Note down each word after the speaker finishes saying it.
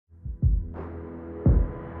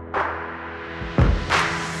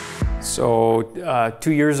So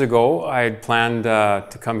 2 years ago, I had planned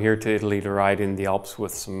to come here to Italy to ride in the Alps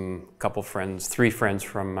with three friends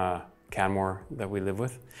from Canmore that we live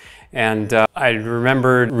with. And I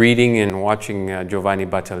remember reading and watching Giovanni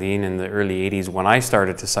Battaglin in the early 80s when I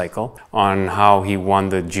started to cycle on how he won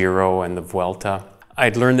the Giro and the Vuelta.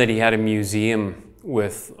 I'd learned that he had a museum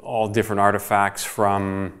with all different artifacts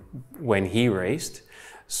from when he raced.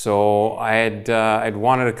 So I'd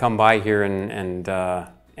wanted to come by here and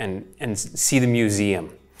see the museum.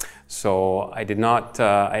 So I did not,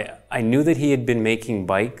 I knew that he had been making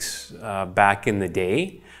bikes back in the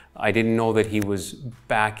day. I didn't know that he was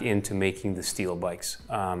back into making the steel bikes.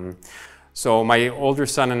 So my older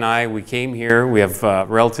son and I, we came here. We have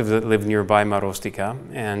relatives that live nearby Marostica,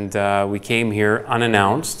 and we came here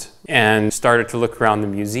unannounced and started to look around the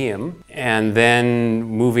museum. And then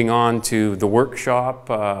moving on to the workshop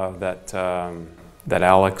that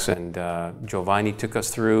Alex and Giovanni took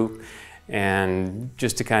us through, and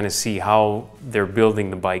just to kind of see how they're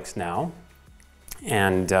building the bikes now,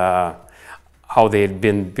 and how they had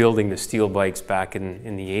been building the steel bikes back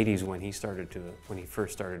in the 80s when he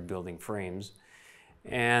first started building frames.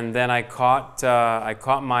 And then I caught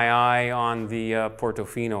my eye on the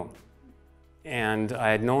Portofino, and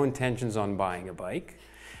I had no intentions on buying a bike,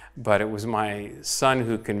 but it was my son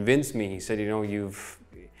who convinced me. He said, you know,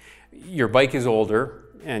 your bike is older,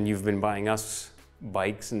 and you've been buying us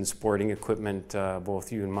bikes and sporting equipment.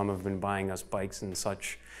 Both you and Mom have been buying us bikes and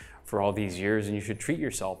such for all these years, and you should treat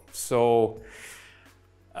yourself. So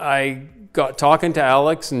I got talking to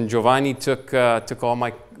Alex, and Giovanni took all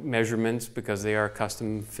my measurements because they are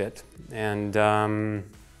custom fit. And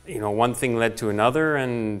you know, one thing led to another,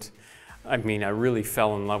 and I mean, I really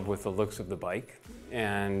fell in love with the looks of the bike,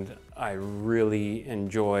 and I really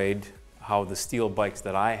enjoyed how the steel bikes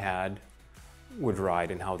that I had would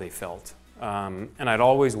ride and how they felt. And I'd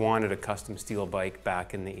always wanted a custom steel bike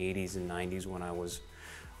back in the 80s and 90s when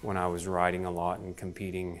I was riding a lot and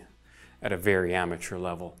competing at a very amateur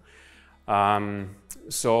level.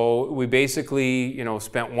 So we basically, you know,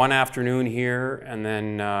 spent one afternoon here, and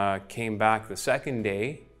then came back the second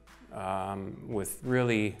day with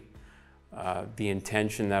really the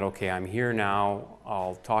intention that, okay, I'm here now,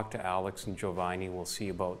 I'll talk to Alex and Giovanni, we'll see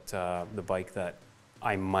about the bike that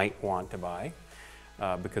I might want to buy,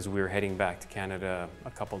 because we were heading back to Canada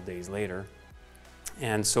a couple days later.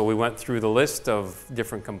 And so we went through the list of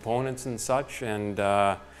different components and such, and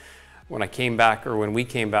when we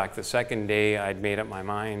came back the second day, I'd made up my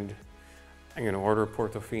mind, I'm going to order a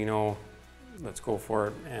Portofino, let's go for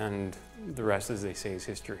it, and the rest, as they say, is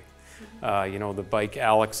history. You know, the bike,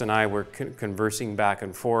 Alex and I were conversing back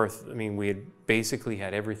and forth. I mean, we had basically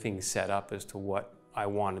had everything set up as to what I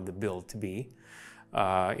wanted the build to be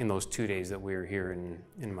in those 2 days that we were here in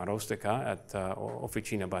Marostica at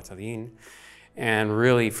Officina Battaglin. And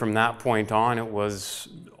really, from that point on, it was,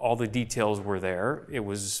 all the details were there. It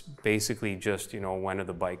was basically just, you know, when is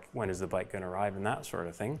the bike going to arrive, and that sort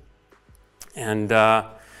of thing. And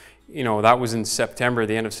you know, that was in September,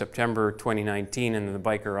 the end of September 2019, and the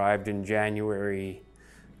bike arrived in January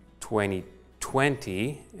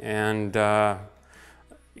 2020. And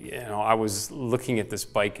you know, I was looking at this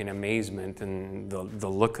bike in amazement, and the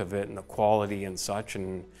look of it and the quality and such.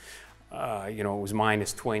 And you know, it was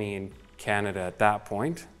 -20 in Canada at that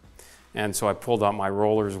point. And so I pulled out my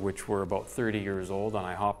rollers, which were about 30 years old, and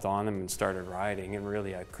I hopped on them and started riding. And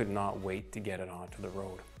really, I could not wait to get it onto the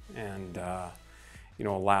road. And you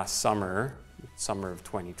know, last summer of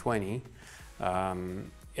 2020,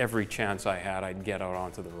 every chance I had, I'd get out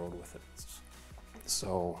onto the road with it.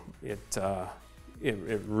 So it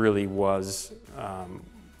really was,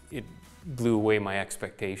 it blew away my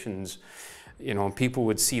expectations. You know, people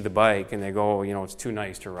would see the bike and they go, oh, you know, it's too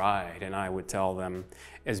nice to ride. And I would tell them,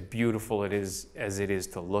 as beautiful as it is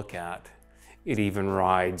to look at, it even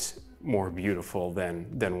rides more beautiful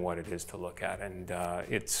than what it is to look at. And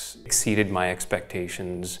it's exceeded my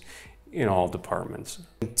expectations in all departments.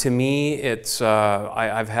 To me, it's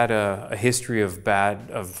I've had a history of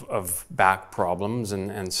back problems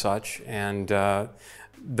and such, and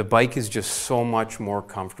the bike is just so much more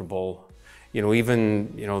comfortable. You know,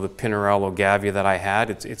 even, you know, the Pinarello Gavia that I had,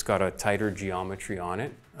 it's got a tighter geometry on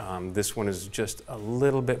it. This one is just a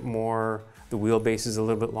little bit more, the wheelbase is a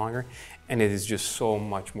little bit longer, and it is just so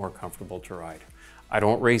much more comfortable to ride. I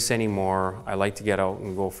don't race anymore. I like to get out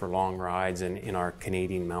and go for long rides in our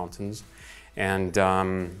Canadian mountains. And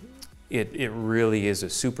it really is a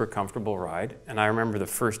super comfortable ride. And I remember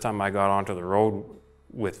the first time I got onto the road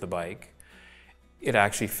with the bike, it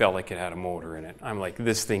actually felt like it had a motor in it. I'm like,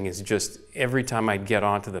 this thing is just, every time I'd get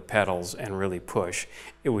onto the pedals and really push,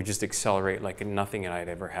 it would just accelerate like nothing I'd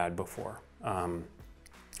ever had before.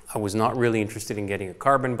 I was not really interested in getting a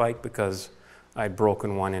carbon bike because I'd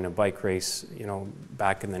broken one in a bike race, you know,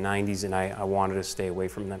 back in the 90s, and I wanted to stay away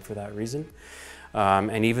from them for that reason.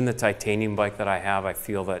 And even the titanium bike that I have, I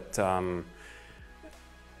feel that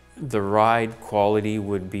the ride quality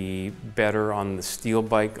would be better on the steel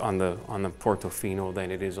bike, on the Portofino,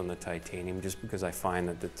 than it is on the titanium, just because I find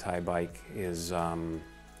that the Ti bike is,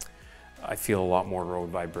 I feel a lot more road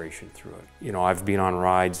vibration through it. You know, I've been on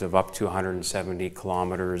rides of up to 170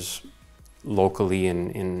 kilometers locally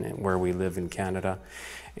in where we live in Canada,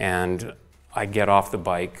 and I get off the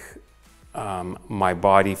bike, my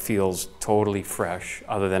body feels totally fresh,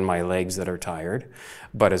 other than my legs that are tired.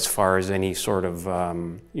 But as far as any sort of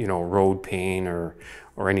you know, road pain or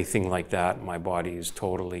anything like that, my body is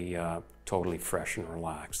totally totally fresh and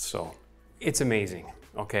relaxed. So it's amazing.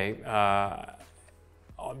 Okay,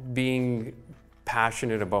 being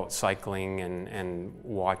passionate about cycling and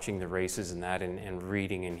watching the races and that, and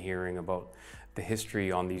reading and hearing about the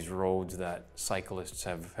history on these roads that cyclists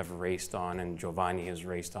have raced on, and Giovanni has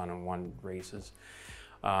raced on and won races.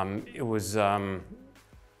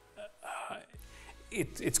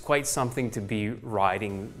 It's quite something to be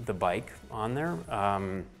riding the bike on there.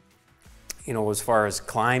 You know, as far as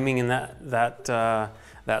climbing and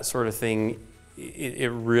that sort of thing,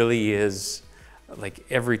 it really is. Like,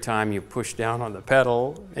 every time you push down on the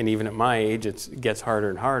pedal, and even at my age, it gets harder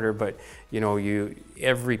and harder, but you know,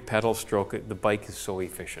 every pedal stroke, the bike is so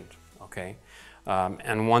efficient, okay?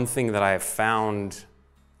 And one thing that I have found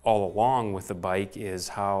all along with the bike is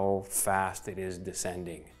how fast it is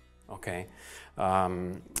descending, okay?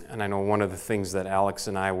 And I know one of the things that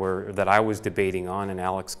I was debating on, and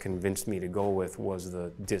Alex convinced me to go with, was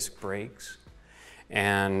the disc brakes.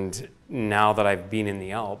 And now that I've been in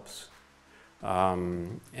the Alps,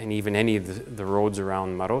 and even any of the roads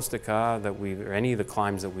around Marostica or any of the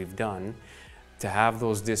climbs that we've done, to have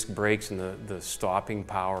those disc brakes and the stopping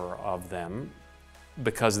power of them,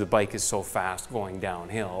 because the bike is so fast going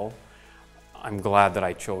downhill, I'm glad that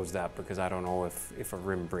I chose that, because I don't know if a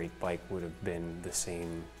rim brake bike would have been the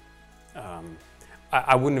same.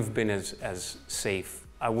 I wouldn't have been as safe.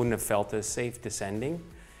 I wouldn't have felt as safe descending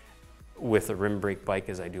with a rim brake bike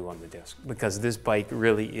as I do on the disc, because this bike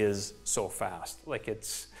really is so fast. Like,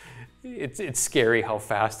 it's scary how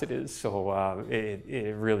fast it is. So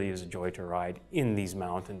it really is a joy to ride in these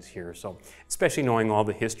mountains here. So, especially knowing all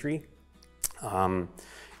the history. You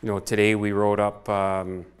know, today we rode up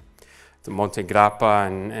to Monte Grappa,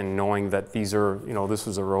 and knowing that these are, you know, this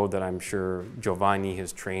was a road that I'm sure Giovanni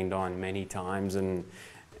has trained on many times, and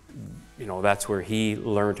you know, that's where he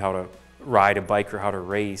learned how to ride a bike or how to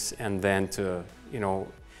race, and then to, you know,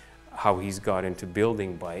 how he's got into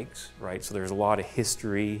building bikes, right? So there's a lot of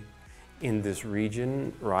history in this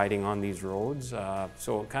region riding on these roads.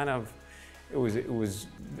 So it was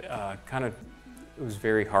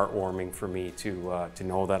very heartwarming for me to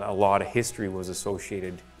know that a lot of history was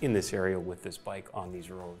associated in this area with this bike on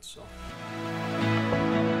these roads. So.